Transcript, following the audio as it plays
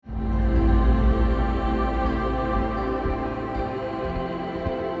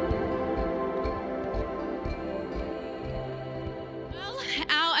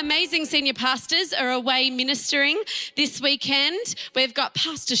amazing senior pastors are away ministering this weekend. We've got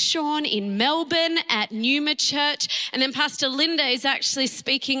Pastor Sean in Melbourne at Numa Church, and then Pastor Linda is actually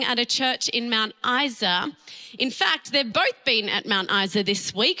speaking at a church in Mount Isa. In fact, they've both been at Mount Isa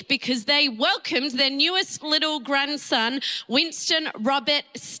this week because they welcomed their newest little grandson, Winston Robert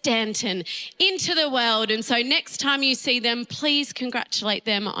Stanton, into the world. And so next time you see them, please congratulate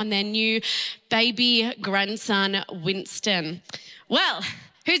them on their new baby grandson, Winston. Well,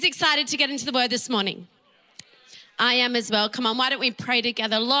 who's excited to get into the word this morning? I am as well. Come on, why don't we pray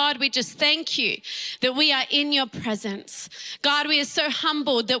together? Lord, we just thank you that we are in your presence. God, we are so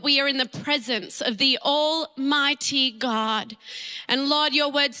humbled that we are in the presence of the Almighty God. And Lord,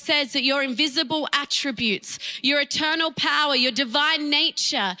 your word says that your invisible attributes, your eternal power, your divine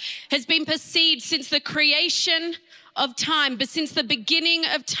nature has been perceived since the creation of time, but since the beginning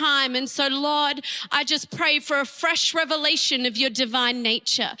of time. And so, Lord, I just pray for a fresh revelation of your divine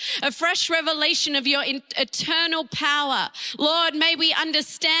nature, a fresh revelation of your eternal power. Lord, may we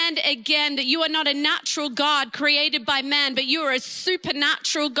understand again that you are not a natural God created by man, but you are a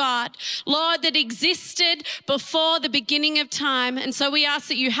supernatural God, Lord, that existed before the beginning of time. And so we ask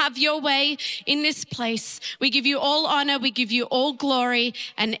that you have your way in this place. We give you all honor, we give you all glory.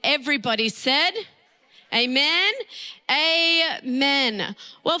 And everybody said, amen. Amen.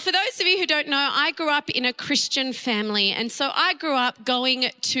 Well, for those of you who don't know, I grew up in a Christian family, and so I grew up going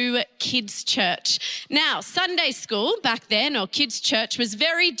to kids' church. Now, Sunday school back then, or kids' church, was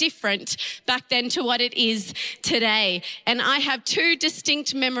very different back then to what it is today. And I have two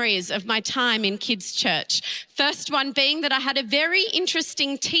distinct memories of my time in kids' church. First one being that I had a very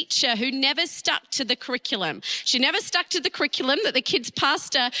interesting teacher who never stuck to the curriculum. She never stuck to the curriculum that the kids'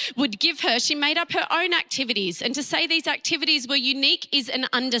 pastor would give her. She made up her own activities, and to say these activities were unique is an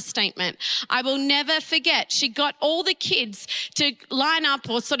understatement. I will never forget, she got all the kids to line up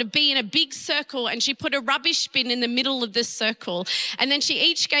or sort of be in a big circle, and she put a rubbish bin in the middle of the circle. And then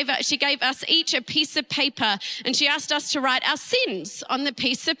she gave us each a piece of paper, and she asked us to write our sins on the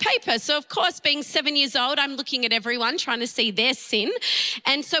piece of paper. So of course, being 7 years old, I'm looking at everyone trying to see their sin.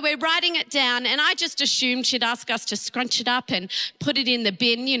 And so we're writing it down, and I just assumed she'd ask us to scrunch it up and put it in the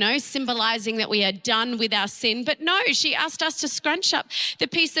bin, you know, symbolizing that we are done with our sin. But no, she asked us to scrunch up the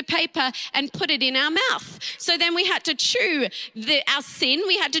piece of paper and put it in our mouth. So then we had to chew our sin.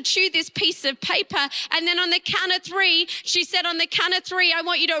 We had to chew this piece of paper. And then on the count of three, she said, on the count of three, I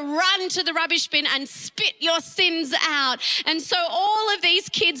want you to run to the rubbish bin and spit your sins out. And so all of these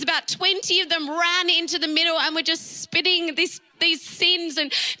kids, about 20 of them, ran into the middle and were just spitting these sins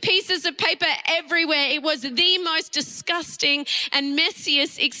and pieces of paper everywhere. It was the most disgusting and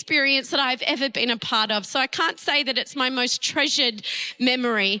messiest experience that I've ever been a part of. So I can't say that it's my most treasured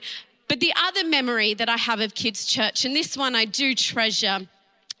memory. But the other memory that I have of kids' church, and this one I do treasure,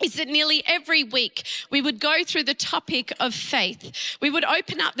 is that nearly every week we would go through the topic of faith. We would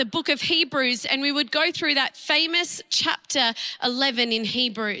open up the book of Hebrews and we would go through that famous chapter 11 in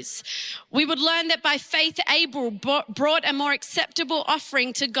Hebrews. We would learn that by faith, Abel brought a more acceptable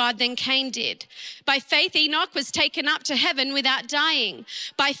offering to God than Cain did. By faith, Enoch was taken up to heaven without dying.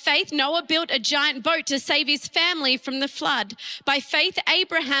 By faith, Noah built a giant boat to save his family from the flood. By faith,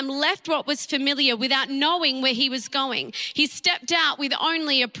 Abraham left what was familiar without knowing where he was going. He stepped out with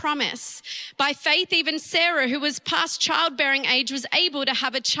only a promise. By faith, even Sarah, who was past childbearing age, was able to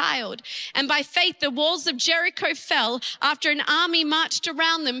have a child. And by faith, the walls of Jericho fell after an army marched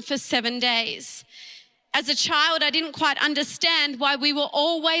around them for 7 days. As a child, I didn't quite understand why we were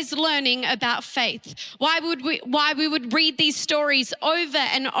always learning about faith, why we would read these stories over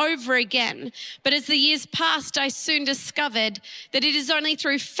and over again. But as the years passed, I soon discovered that it is only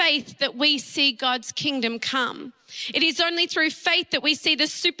through faith that we see God's kingdom come. It is only through faith that we see the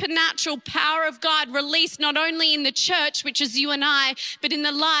supernatural power of God released not only in the church, which is you and I, but in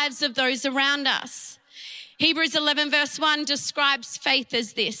the lives of those around us. Hebrews 11 verse 1 describes faith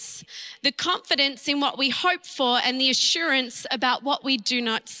as this: the confidence in what we hope for and the assurance about what we do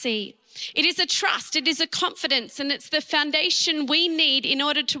not see. It is a trust, it is a confidence, and it's the foundation we need in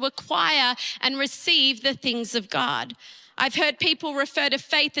order to acquire and receive the things of God. I've heard people refer to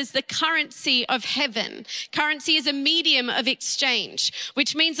faith as the currency of heaven. Currency is a medium of exchange,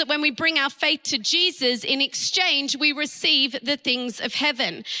 which means that when we bring our faith to Jesus, in exchange, we receive the things of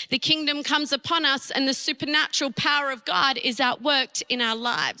heaven. The kingdom comes upon us and the supernatural power of God is outworked in our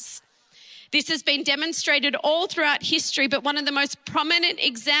lives. This has been demonstrated all throughout history, but one of the most prominent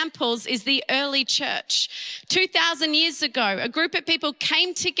examples is the early church. 2,000 years ago, a group of people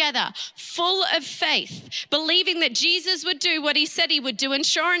came together full of faith, believing that Jesus would do what he said he would do. And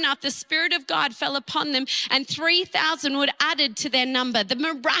sure enough, the Spirit of God fell upon them and 3,000 were added to their number. The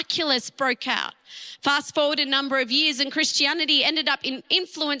miraculous broke out. Fast forward a number of years and Christianity ended up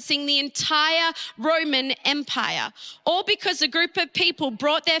influencing the entire Roman Empire, all because a group of people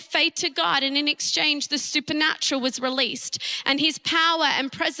brought their faith to God, and in exchange the supernatural was released and his power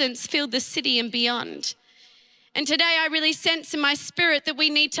and presence filled the city and beyond. And today I really sense in my spirit that we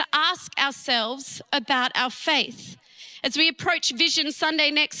need to ask ourselves about our faith. As we approach Vision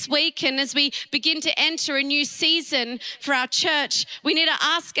Sunday next week and as we begin to enter a new season for our church, we need to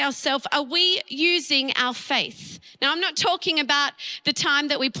ask ourselves, are we using our faith? Now, I'm not talking about the time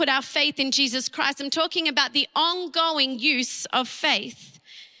that we put our faith in Jesus Christ. I'm talking about the ongoing use of faith.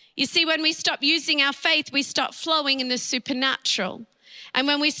 You see, when we stop using our faith, we stop flowing in the supernatural. And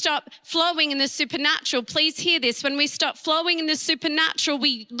when we stop flowing in the supernatural, please hear this, when we stop flowing in the supernatural,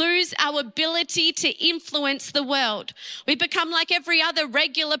 we lose our ability to influence the world. We become like every other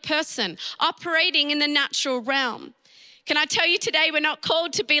regular person operating in the natural realm. Can I tell you today, we're not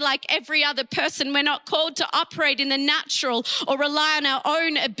called to be like every other person. We're not called to operate in the natural or rely on our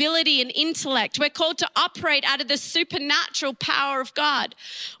own ability and intellect. We're called to operate out of the supernatural power of God.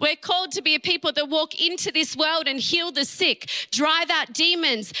 We're called to be a people that walk into this world and heal the sick, drive out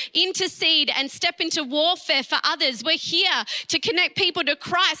demons, intercede and step into warfare for others. We're here to connect people to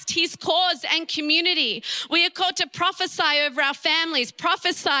Christ, his cause and community. We are called to prophesy over our families,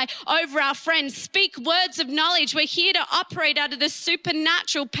 prophesy over our friends, speak words of knowledge. We're here to operate out of the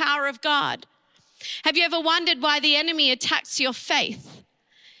supernatural power of God. Have you ever wondered why the enemy attacks your faith?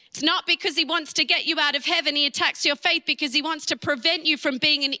 It's not because he wants to get you out of heaven. He attacks your faith because he wants to prevent you from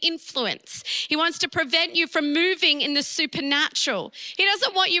being an influence. He wants to prevent you from moving in the supernatural. He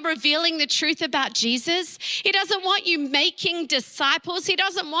doesn't want you revealing the truth about Jesus. He doesn't want you making disciples. He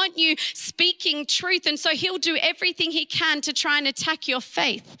doesn't want you speaking truth. And so he'll do everything he can to try and attack your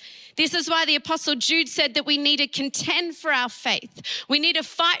faith. This is why the Apostle Jude said that we need to contend for our faith. We need to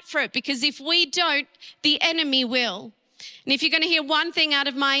fight for it, because if we don't, the enemy will. And if you're going to hear one thing out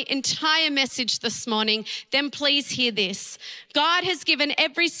of my entire message this morning, then please hear this. God has given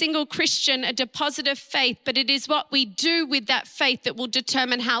every single Christian a deposit of faith, but it is what we do with that faith that will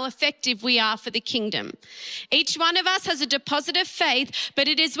determine how effective we are for the kingdom. Each one of us has a deposit of faith, but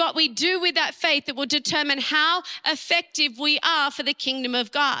it is what we do with that faith that will determine how effective we are for the kingdom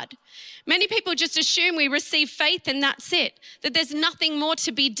of God. Many people just assume we receive faith and that's it, that there's nothing more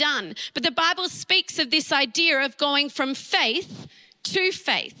to be done. But the Bible speaks of this idea of going from faith to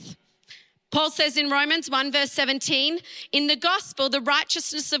faith. Paul says in Romans 1 verse 17, in the gospel, the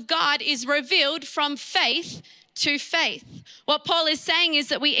righteousness of God is revealed from faith to faith. What Paul is saying is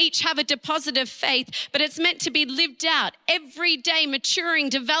that we each have a deposit of faith, but it's meant to be lived out every day, maturing,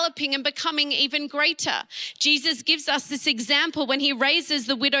 developing, and becoming even greater. Jesus gives us this example when he raises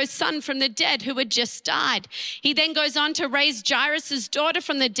the widow's son from the dead who had just died. He then goes on to raise Jairus' daughter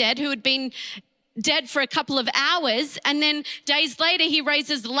from the dead who had been dead for a couple of hours, and then days later he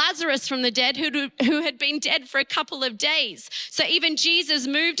raises Lazarus from the dead who had been dead for a couple of days. So even Jesus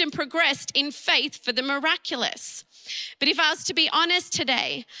moved and progressed in faith for the miraculous. But if I was to be honest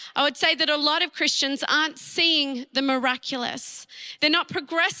today, I would say that a lot of Christians aren't seeing the miraculous. They're not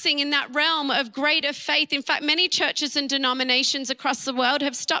progressing in that realm of greater faith. In fact, many churches and denominations across the world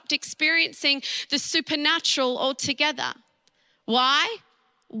have stopped experiencing the supernatural altogether. Why?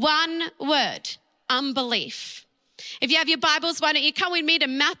 One word: unbelief. If you have your Bibles, why don't you come with me to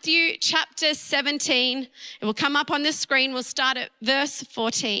Matthew chapter 17. It will come up on the screen. We'll start at verse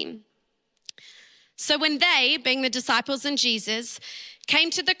 14. So when they, being the disciples and Jesus,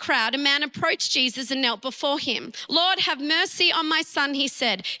 came to the crowd, a man approached Jesus and knelt before him. Lord, have mercy on my son, he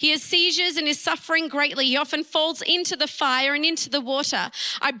said. He has seizures and is suffering greatly. He often falls into the fire and into the water.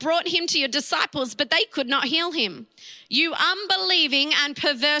 I brought him to your disciples, but they could not heal him. You unbelieving and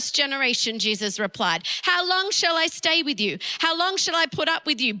perverse generation, Jesus replied. How long shall I stay with you? How long shall I put up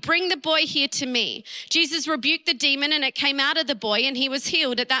with you? Bring the boy here to me. Jesus rebuked the demon and it came out of the boy and he was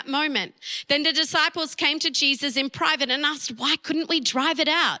healed at that moment. Then the disciples came to Jesus in private and asked, why couldn't we drive it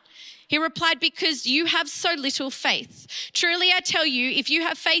out? He replied, because you have so little faith. Truly, I tell you, if you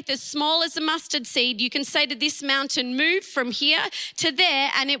have faith as small as a mustard seed, you can say to this mountain, move from here to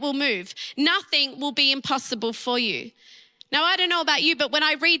there, and it will move. Nothing will be impossible for you. Now, I don't know about you, but when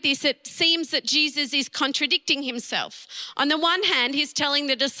I read this, it seems that Jesus is contradicting himself. On the one hand, he's telling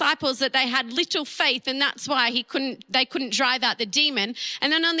the disciples that they had little faith, and that's why they couldn't drive out the demon.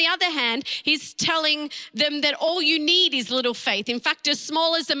 And then on the other hand, he's telling them that all you need is little faith. In fact, as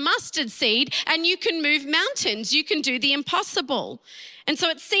small as a mustard seed, and you can move mountains. You can do the impossible. And so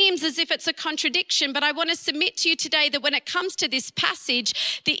it seems as if it's a contradiction, but I want to submit to you today that when it comes to this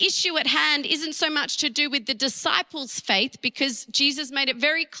passage, the issue at hand isn't so much to do with the disciples' faith, because Jesus made it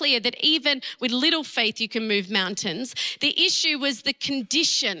very clear that even with little faith, you can move mountains. The issue was the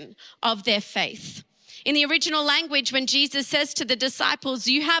condition of their faith. In the original language, when Jesus says to the disciples,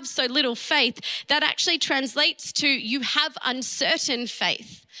 you have so little faith, that actually translates to you have uncertain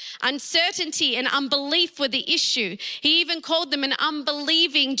faith. Uncertainty and unbelief were the issue. He even called them an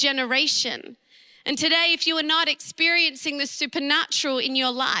unbelieving generation. And today, if you are not experiencing the supernatural in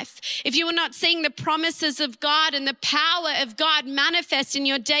your life, if you are not seeing the promises of God and the power of God manifest in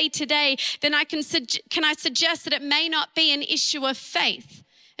your day to day, then can I suggest that it may not be an issue of faith.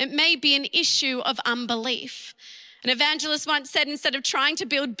 It may be an issue of unbelief. An evangelist once said, instead of trying to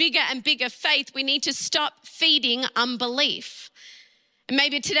build bigger and bigger faith, we need to stop feeding unbelief. And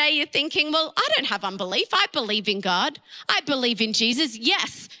maybe today you're thinking, well, I don't have unbelief. I believe in God. I believe in Jesus.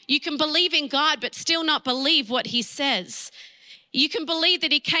 Yes, you can believe in God, but still not believe what he says. You can believe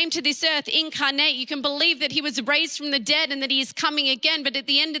that he came to this earth incarnate. You can believe that he was raised from the dead and that he is coming again. But at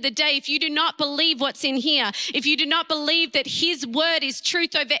the end of the day, if you do not believe what's in here, if you do not believe that his word is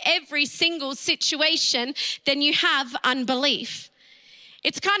truth over every single situation, then you have unbelief.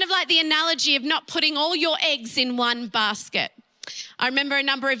 It's kind of like the analogy of not putting all your eggs in one basket. I remember a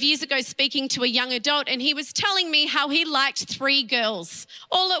number of years ago speaking to a young adult, and he was telling me how he liked 3 girls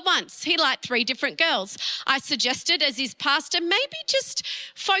all at once. He liked 3 different girls. I suggested, as his pastor, maybe just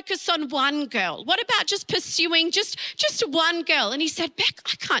focus on one girl. What about just pursuing just one girl? And he said, Beck,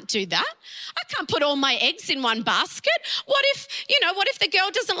 I can't do that. I can't put all my eggs in one basket. What if the girl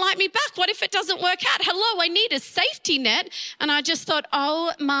doesn't like me back? What if it doesn't work out? Hello, I need a safety net. And I just thought,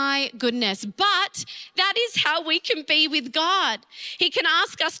 oh my goodness. But that is how we can be with God. He can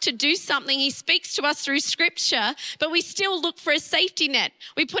ask us to do something. He speaks to us through scripture, but we still look for a safety net.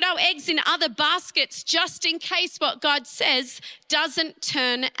 We put our eggs in other baskets just in case what God says doesn't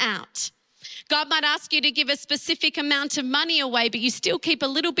turn out. God might ask you to give a specific amount of money away, but you still keep a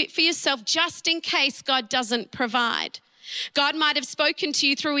little bit for yourself just in case God doesn't provide. God might have spoken to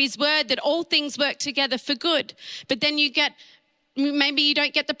you through his word that all things work together for good, but then maybe you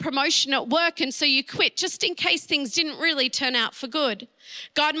don't get the promotion at work, and so you quit just in case things didn't really turn out for good.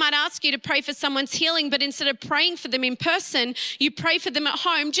 God might ask you to pray for someone's healing, but instead of praying for them in person, you pray for them at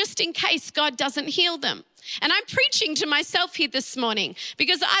home just in case God doesn't heal them. And I'm preaching to myself here this morning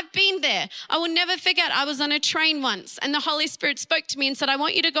because I've been there. I will never forget, I was on a train once and the Holy Spirit spoke to me and said, I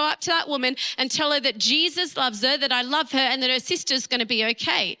want you to go up to that woman and tell her that Jesus loves her, that I love her, and that her sister's going to be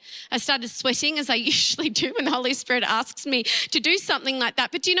okay. I started sweating, as I usually do when the Holy Spirit asks me to do something like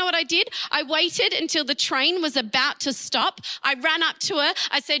that. But do you know what I did? I waited until the train was about to stop. I ran up to her.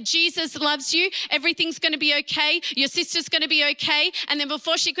 I said, Jesus loves you. Everything's going to be okay. Your sister's going to be okay. And then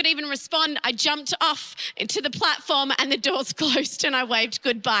before she could even respond, I jumped off into the platform and the doors closed and I waved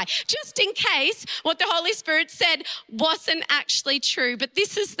goodbye, just in case what the Holy Spirit said wasn't actually true. But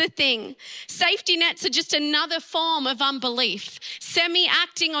this is the thing. Safety nets are just another form of unbelief,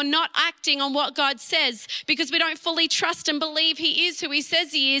 semi-acting or not acting on what God says because we don't fully trust and believe he is who he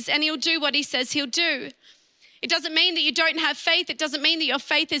says he is and he'll do what he says he'll do. It doesn't mean that you don't have faith. It doesn't mean that your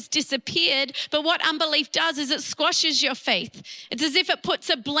faith has disappeared. But what unbelief does is it squashes your faith. It's as if it puts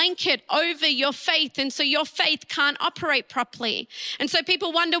a blanket over your faith, and so your faith can't operate properly. And so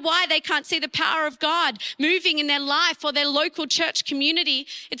people wonder why they can't see the power of God moving in their life or their local church community.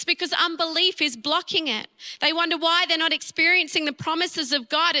 It's because unbelief is blocking it. They wonder why they're not experiencing the promises of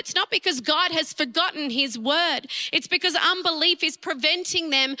God. It's not because God has forgotten his word. It's because unbelief is preventing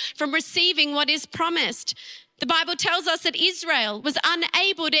them from receiving what is promised. The Bible tells us that Israel was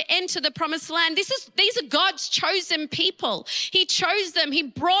unable to enter the promised land. These are God's chosen people. He chose them. He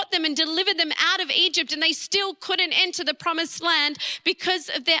brought them and delivered them out of Egypt, and they still couldn't enter the promised land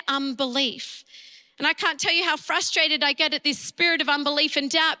because of their unbelief. And I can't tell you how frustrated I get at this spirit of unbelief and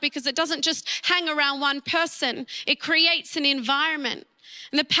doubt because it doesn't just hang around one person. It creates an environment.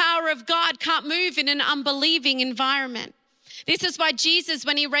 And the power of God can't move in an unbelieving environment. This is why Jesus,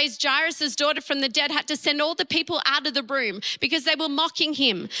 when he raised Jairus' daughter from the dead, had to send all the people out of the room because they were mocking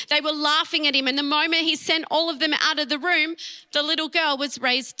him. They were laughing at him. And the moment he sent all of them out of the room, the little girl was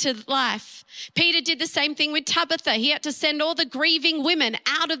raised to life. Peter did the same thing with Tabitha. He had to send all the grieving women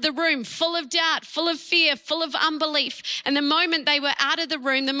out of the room, full of doubt, full of fear, full of unbelief. And the moment they were out of the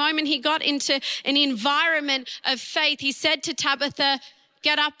room, the moment he got into an environment of faith, he said to Tabitha,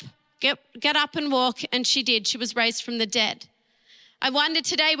 get up and walk. And she did. She was raised from the dead. I wonder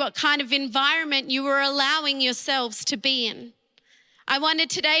today what kind of environment you were allowing yourselves to be in. I wonder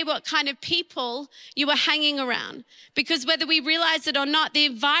today what kind of people you were hanging around. Because whether we realize it or not, the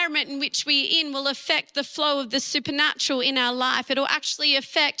environment in which we're in will affect the flow of the supernatural in our life. It'll actually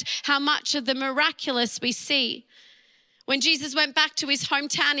affect how much of the miraculous we see. When Jesus went back to his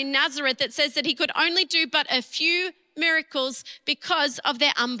hometown in Nazareth, it says that he could only do but a few miracles because of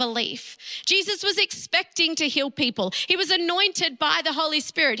their unbelief. Jesus was expecting to heal people. He was anointed by the Holy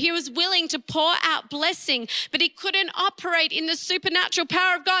Spirit. He was willing to pour out blessing, but he couldn't operate in the supernatural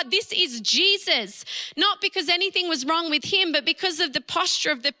power of God. This is Jesus. Not because anything was wrong with him, but because of the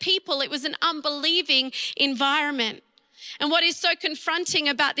posture of the people. It was an unbelieving environment. And what is so confronting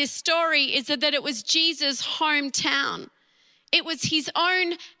about this story is that it was Jesus' hometown. It was his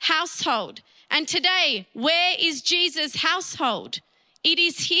own household. And today, where is Jesus' household? It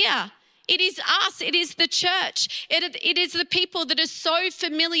is here. It is us. It is the church. It is the people that are so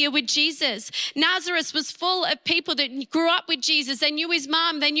familiar with Jesus. Nazareth was full of people that grew up with Jesus. They knew his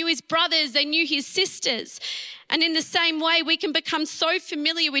mom. They knew his brothers. They knew his sisters. And in the same way, we can become so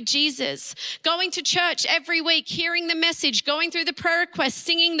familiar with Jesus, going to church every week, hearing the message, going through the prayer requests,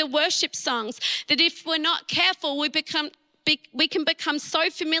 singing the worship songs, that if we're not careful, we can become so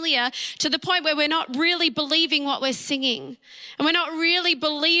familiar to the point where we're not really believing what we're singing. And we're not really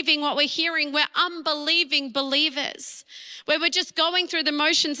believing what we're hearing. We're unbelieving believers, where we're just going through the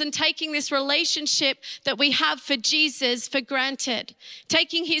motions and taking this relationship that we have for Jesus for granted,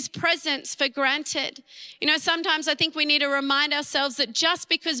 taking his presence for granted. You know, sometimes I think we need to remind ourselves that just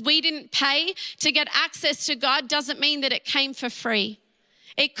because we didn't pay to get access to God doesn't mean that it came for free.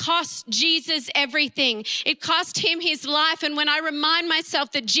 It cost Jesus everything. It cost him his life. And when I remind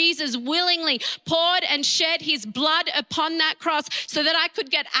myself that Jesus willingly poured and shed his blood upon that cross so that I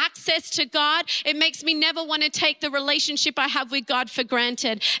could get access to God, it makes me never want to take the relationship I have with God for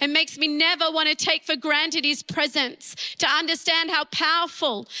granted. It makes me never want to take for granted his presence, to understand how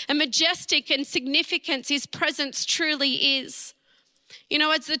powerful and majestic and significant his presence truly is. You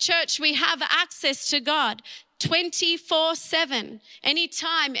know, as the church, we have access to God 24/7,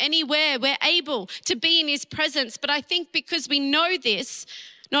 anytime, anywhere, we're able to be in his presence. But I think because we know this,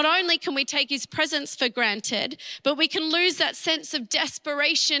 not only can we take his presence for granted, but we can lose that sense of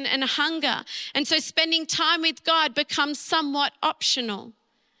desperation and hunger. And so spending time with God becomes somewhat optional.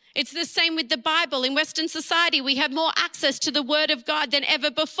 It's the same with the Bible. In Western society, we have more access to the word of God than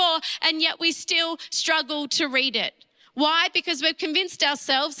ever before, and yet we still struggle to read it. Why? Because we've convinced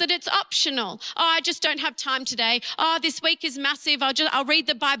ourselves that it's optional. Oh, I just don't have time today. Oh, this week is massive. I'll read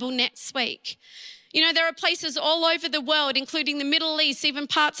the Bible next week. You know, there are places all over the world, including the Middle East, even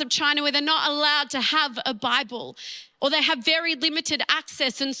parts of China, where they're not allowed to have a Bible, or they have very limited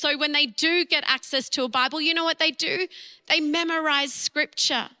access. And so when they do get access to a Bible, you know what they do? They memorize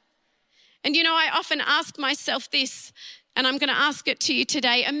scripture. And you know, I often ask myself this, and I'm going to ask it to you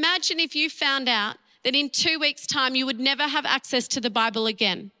today. Imagine if you found out that in 2 weeks' time, you would never have access to the Bible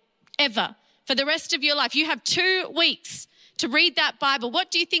again, ever, for the rest of your life. You have 2 weeks to read that Bible.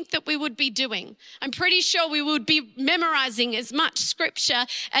 What do you think that we would be doing? I'm pretty sure we would be memorizing as much scripture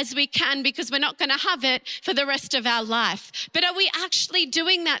as we can, because we're not going to have it for the rest of our life. But are we actually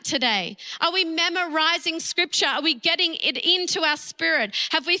doing that today? Are we memorizing scripture? Are we getting it into our spirit?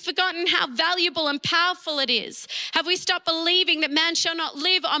 Have we forgotten how valuable and powerful it is? Have we stopped believing that man shall not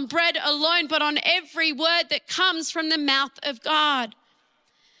live on bread alone, but on every word that comes from the mouth of God?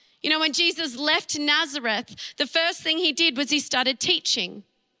 You know, when Jesus left Nazareth, the first thing he did was he started teaching.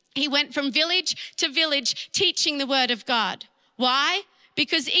 He went from village to village teaching the word of God. Why?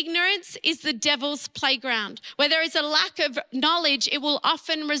 Because ignorance is the devil's playground. Where there is a lack of knowledge, it will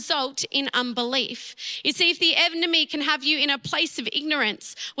often result in unbelief. You see, if the enemy can have you in a place of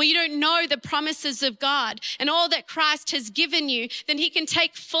ignorance where you don't know the promises of God and all that Christ has given you, then he can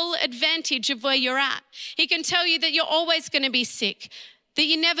take full advantage of where you're at. He can tell you that you're always going to be sick, that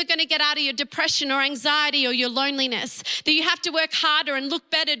you're never going to get out of your depression or anxiety or your loneliness, that you have to work harder and look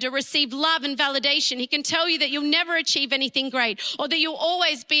better to receive love and validation. He can tell you that you'll never achieve anything great or that you'll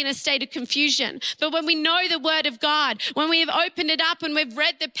always be in a state of confusion. But when we know the word of God, when we have opened it up and we've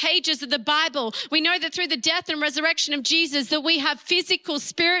read the pages of the Bible, we know that through the death and resurrection of Jesus that we have physical,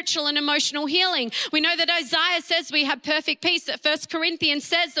 spiritual, and emotional healing. We know that Isaiah says we have perfect peace, that 1 Corinthians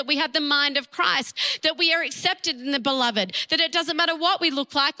says that we have the mind of Christ, that we are accepted in the beloved, that it doesn't matter what we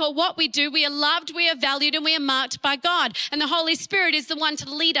look like or what we do, we are loved, we are valued, and we are marked by God. And the Holy Spirit is the one to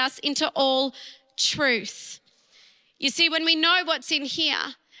lead us into all truth. You see, when we know what's in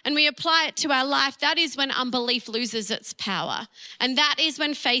here and we apply it to our life, that is when unbelief loses its power. And that is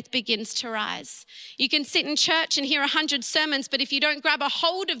when faith begins to rise. You can sit in church and hear 100 sermons, but if you don't grab a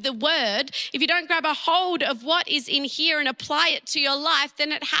hold of the word, if you don't grab a hold of what is in here and apply it to your life,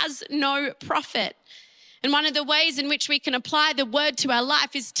 then it has no profit. And one of the ways in which we can apply the word to our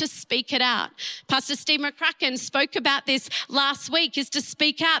life is to speak it out. Pastor Steve McCracken spoke about this last week, is to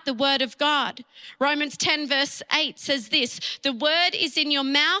speak out the word of God. Romans 10 verse 8 says this, the word is in your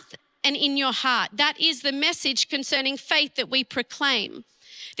mouth and in your heart. That is the message concerning faith that we proclaim.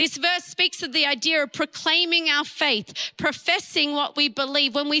 This verse speaks of the idea of proclaiming our faith, professing what we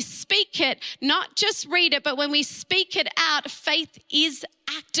believe. When we speak it, not just read it, but when we speak it out, faith is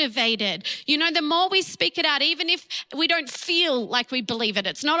activated. You know, the more we speak it out, even if we don't feel like we believe it,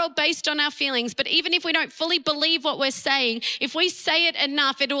 it's not all based on our feelings, but even if we don't fully believe what we're saying, if we say it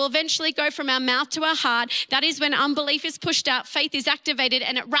enough, it will eventually go from our mouth to our heart. That is when unbelief is pushed out, faith is activated,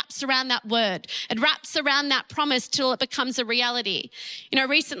 and it wraps around that word. It wraps around that promise till it becomes a reality. You know,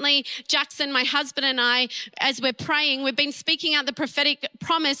 recently, Jackson, my husband, and I, as we're praying, we've been speaking out the prophetic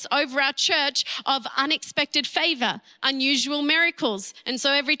promise over our church of unexpected favor, unusual miracles. And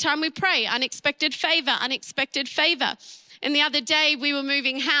so every time we pray, unexpected favor, unexpected favor. And the other day we were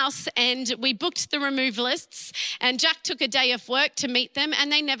moving house and we booked the removalists, and Jack took a day off work to meet them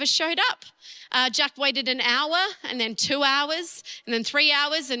and they never showed up. Jack waited an hour and then 2 hours and then 3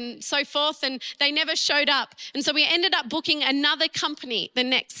 hours and so forth, and they never showed up. And so we ended up booking another company the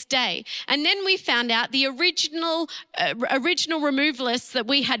next day. And then we found out the original removalists that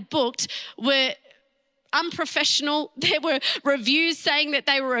we had booked were unprofessional. There were reviews saying that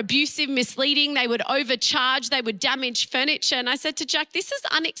they were abusive, misleading, they would overcharge, they would damage furniture. And I said to Jack, this is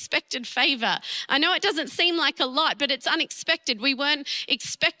unexpected favor. I know it doesn't seem like a lot, but it's unexpected. We weren't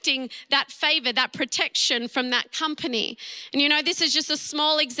expecting that favor, that protection from that company. And you know, this is just a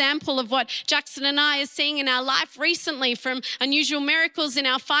small example of what Jackson and I are seeing in our life recently, from unusual miracles in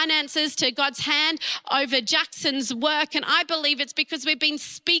our finances to God's hand over Jackson's work. And I believe it's because we've been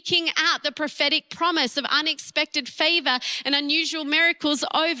speaking out the prophetic promise of unexpected favor and unusual miracles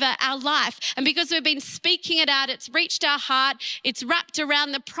over our life. And because we've been speaking it out, it's reached our heart, it's wrapped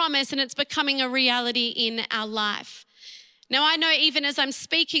around the promise, and it's becoming a reality in our life. Now, I know even as I'm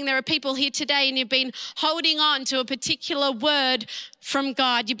speaking, there are people here today and you've been holding on to a particular word from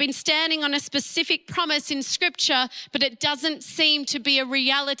God. You've been standing on a specific promise in Scripture, but it doesn't seem to be a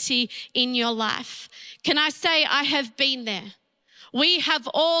reality in your life. Can I say I have been there? We have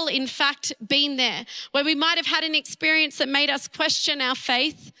all, in fact, been there, where we might have had an experience that made us question our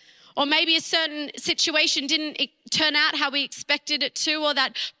faith, or maybe a certain situation didn't turn out how we expected it to, or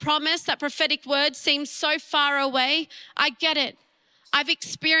that promise, that prophetic word seems so far away. I get it. I've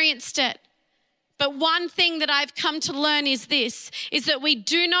experienced it. But one thing that I've come to learn is this, is that we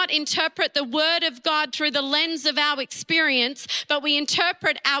do not interpret the word of God through the lens of our experience, but we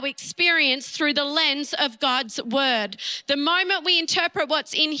interpret our experience through the lens of God's word. The moment we interpret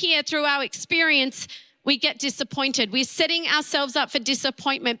what's in here through our experience, we get disappointed. We're setting ourselves up for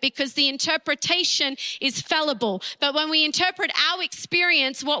disappointment because the interpretation is fallible. But when we interpret our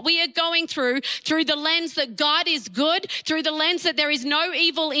experience, what we are going through the lens that God is good, through the lens that there is no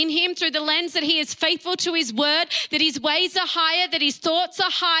evil in him, through the lens that he is faithful to his word, that his ways are higher, that his thoughts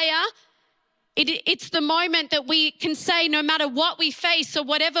are higher, it's the moment that we can say, no matter what we face or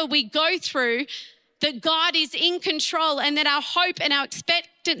whatever we go through, that God is in control, and that our hope and our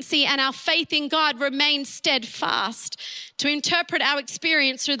expectancy and our faith in God remains steadfast, to interpret our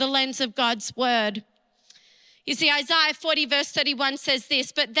experience through the lens of God's word. You see, Isaiah 40 verse 31 says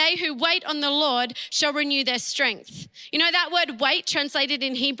this, but they who wait on the Lord shall renew their strength. You know, that word wait translated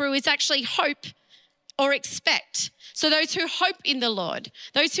in Hebrew is actually hope or expect. So those who hope in the Lord,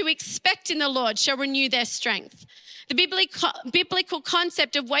 those who expect in the Lord shall renew their strength. The biblical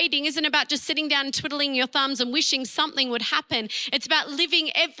concept of waiting isn't about just sitting down and twiddling your thumbs and wishing something would happen. It's about living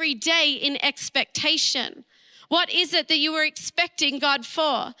every day in expectation. What is it that you are expecting God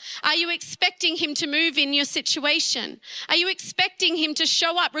for? Are you expecting him to move in your situation? Are you expecting him to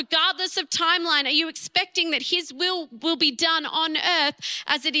show up regardless of timeline? Are you expecting that his will be done on earth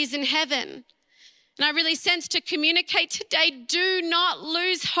as it is in heaven? And I really sense to communicate today, do not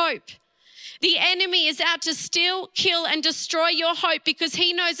lose hope. The enemy is out to steal, kill, and destroy your hope because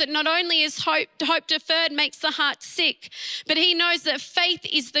he knows that not only is hope deferred makes the heart sick, but he knows that faith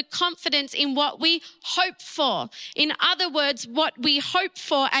is the confidence in what we hope for. In other words, what we hope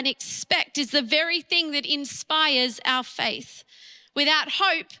for and expect is the very thing that inspires our faith. Without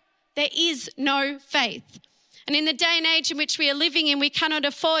hope, there is no faith. And in the day and age in which we are living in, we cannot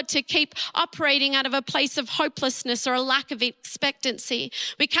afford to keep operating out of a place of hopelessness or a lack of expectancy.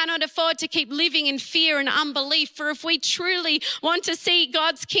 We cannot afford to keep living in fear and unbelief. For if we truly want to see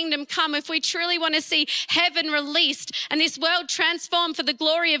God's kingdom come, if we truly want to see heaven released and this world transformed for the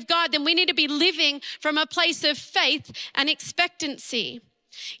glory of God, then we need to be living from a place of faith and expectancy.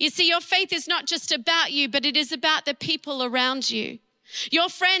 You see, your faith is not just about you, but it is about the people around you. Your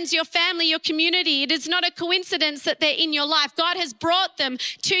friends, your family, your community. It is not a coincidence that they're in your life. God has brought them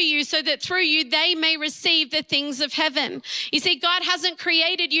to you so that through you, they may receive the things of heaven. You see, God hasn't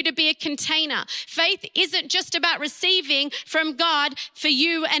created you to be a container. Faith isn't just about receiving from God for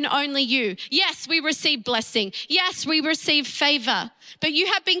you and only you. Yes, we receive blessing. Yes, we receive favor. But you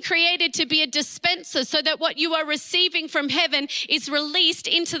have been created to be a dispenser so that what you are receiving from heaven is released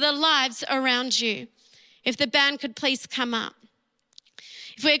into the lives around you. If the band could please come up.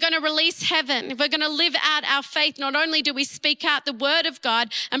 If we're going to release heaven, if we're going to live out our faith, not only do we speak out the word of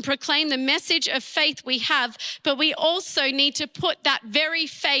God and proclaim the message of faith we have, but we also need to put that very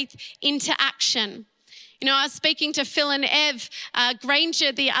faith into action. You know, I was speaking to Phil and Ev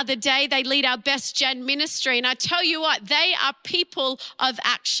Granger the other day. They lead our Best Gen ministry. And I tell you what, they are people of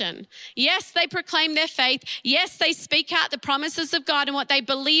action. Yes, they proclaim their faith. Yes, they speak out the promises of God and what they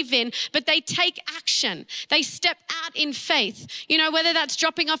believe in, but they take action. They step out in faith. You know, whether that's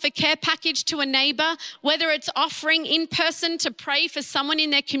dropping off a care package to a neighbor, whether it's offering in person to pray for someone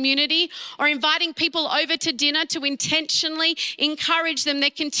in their community, or inviting people over to dinner to intentionally encourage them, they're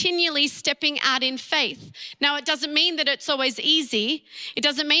continually stepping out in faith. Now, it doesn't mean that it's always easy. It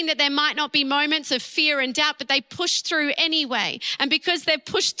doesn't mean that there might not be moments of fear and doubt, but they push through anyway. And because they've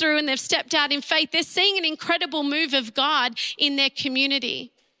pushed through and they've stepped out in faith, they're seeing an incredible move of God in their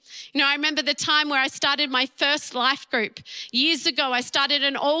community. You know, I remember the time where I started my first life group. Years ago, I started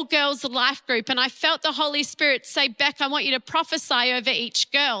an all-girls life group, and I felt the Holy Spirit say, Beck, I want you to prophesy over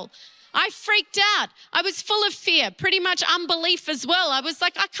each girl. I freaked out. I was full of fear, pretty much unbelief as well. I was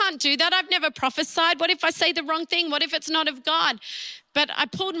like, I can't do that. I've never prophesied. What if I say the wrong thing? What if it's not of God? But I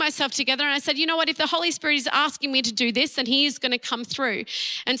pulled myself together and I said, you know what, if the Holy Spirit is asking me to do this, then he is going to come through.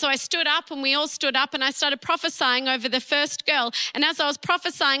 And so I stood up and we all stood up and I started prophesying over the first girl. And as I was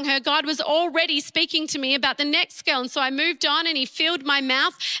prophesying her, God was already speaking to me about the next girl. And so I moved on and he filled my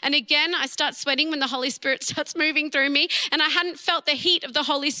mouth. And again, I start sweating when the Holy Spirit starts moving through me. And I hadn't felt the heat of the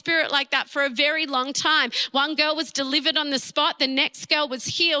Holy Spirit like that for a very long time. One girl was delivered on the spot. The next girl was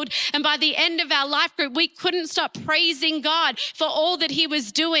healed. And by the end of our life group, we couldn't stop praising God for all that he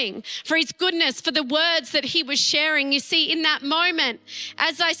was doing, for his goodness, for the words that he was sharing. You see, in that moment,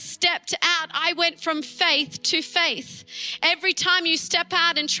 as I stepped out, I went from faith to faith. Every time you step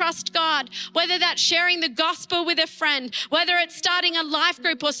out and trust God, whether that's sharing the gospel with a friend, whether it's starting a life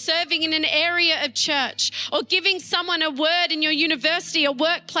group or serving in an area of church, or giving someone a word in your university or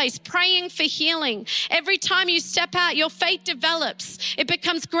workplace, praying for healing, every time you step out, your faith develops. It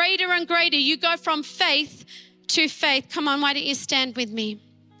becomes greater and greater. You go from faith to faith. Come on, why don't you stand with me?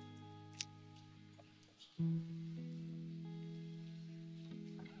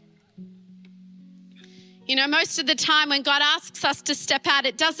 You know, most of the time when God asks us to step out,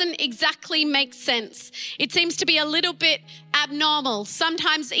 it doesn't exactly make sense. It seems to be a little bit abnormal,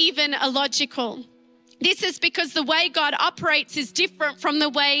 sometimes even illogical. This is because the way God operates is different from the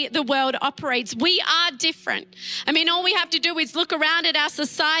way the world operates. We are different. I mean, all we have to do is look around at our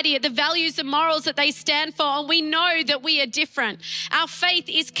society, at the values and morals that they stand for, and we know that we are different. Our faith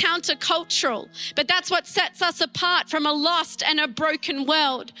is countercultural, but that's what sets us apart from a lost and a broken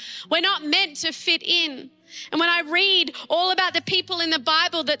world. We're not meant to fit in. And when I read all about the people in the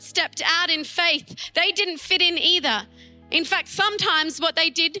Bible that stepped out in faith, they didn't fit in either. In fact, sometimes what they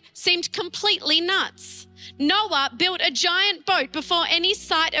did seemed completely nuts. Noah built a giant boat before any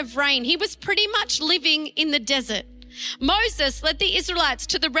sight of rain. He was pretty much living in the desert. Moses led the Israelites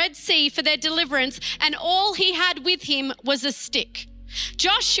to the Red Sea for their deliverance, and all he had with him was a stick.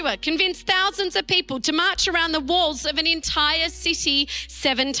 Joshua convinced thousands of people to march around the walls of an entire city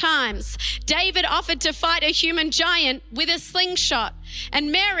 7 times. David offered to fight a human giant with a slingshot.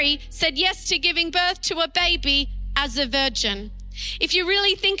 And Mary said yes to giving birth to a baby as a virgin. If you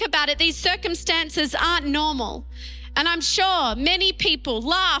really think about it, these circumstances aren't normal. And I'm sure many people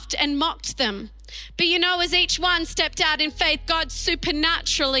laughed and mocked them. But you know, as each one stepped out in faith, God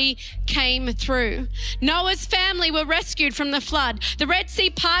supernaturally came through. Noah's family were rescued from the flood. The Red Sea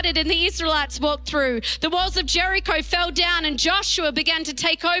parted and the Israelites walked through. The walls of Jericho fell down and Joshua began to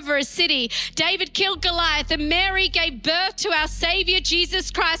take over a city. David killed Goliath and Mary gave birth to our Savior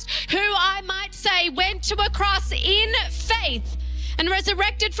Jesus Christ, who I might say went to a cross in faith and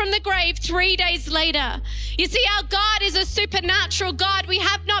resurrected from the grave 3 days later. You see, our God is a supernatural God. We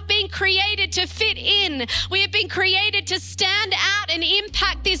have not been created to fit in. We have been created to stand out and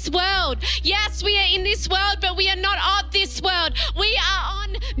impact this world. Yes, we are in this world, but we are not of this world. We are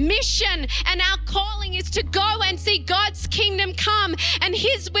on mission, and our calling is to go and see God's kingdom come and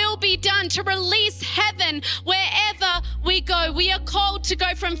His will be done, to release heaven wherever we go. We are called to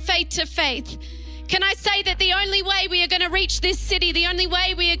go from faith to faith. Can I say that the only way we are going to reach this city, the only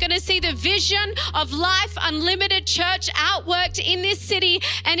way we are going to see the vision of Life Unlimited Church outworked in this city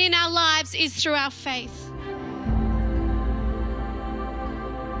and in our lives is through our faith.